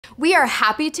We are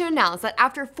happy to announce that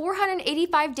after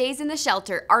 485 days in the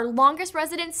shelter, our longest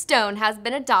resident Stone has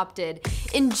been adopted.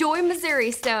 Enjoy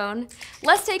Missouri, Stone.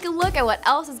 Let's take a look at what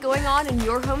else is going on in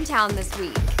your hometown this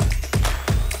week.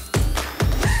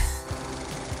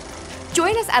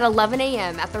 Join us at 11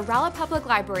 a.m. at the Rowlett Public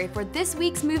Library for this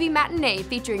week's movie matinee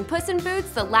featuring Puss in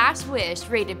Boots: The Last Wish,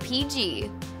 rated PG.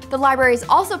 The library is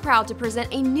also proud to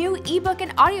present a new ebook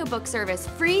and audiobook service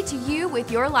free to you with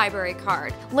your library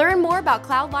card. Learn more about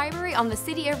Cloud Library on the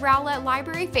City of Rowlett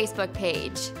Library Facebook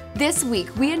page. This week,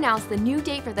 we announced the new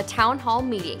date for the Town Hall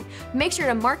meeting. Make sure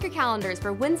to mark your calendars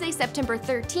for Wednesday, September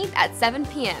 13th at 7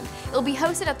 p.m. It'll be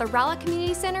hosted at the Rowlett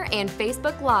Community Center and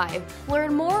Facebook Live.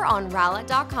 Learn more on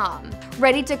Rowlett.com.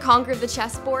 Ready to conquer the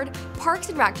chessboard? Parks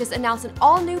and Rec just announced an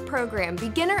all-new program,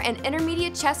 beginner and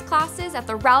intermediate chess classes at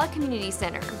the Rowlett Community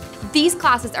Center. These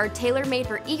classes are tailor-made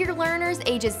for eager learners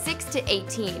ages 6 to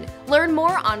 18. Learn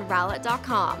more on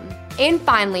Rowlett.com. And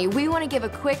finally, we want to give a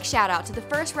quick shout out to the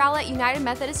First Rowlett United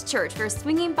Methodist Church for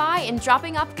swinging by and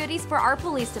dropping off goodies for our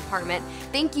police department.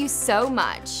 Thank you so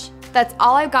much. That's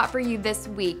all I've got for you this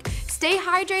week. Stay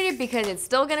hydrated because it's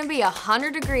still gonna be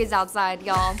 100 degrees outside,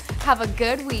 y'all. Have a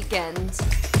good weekend.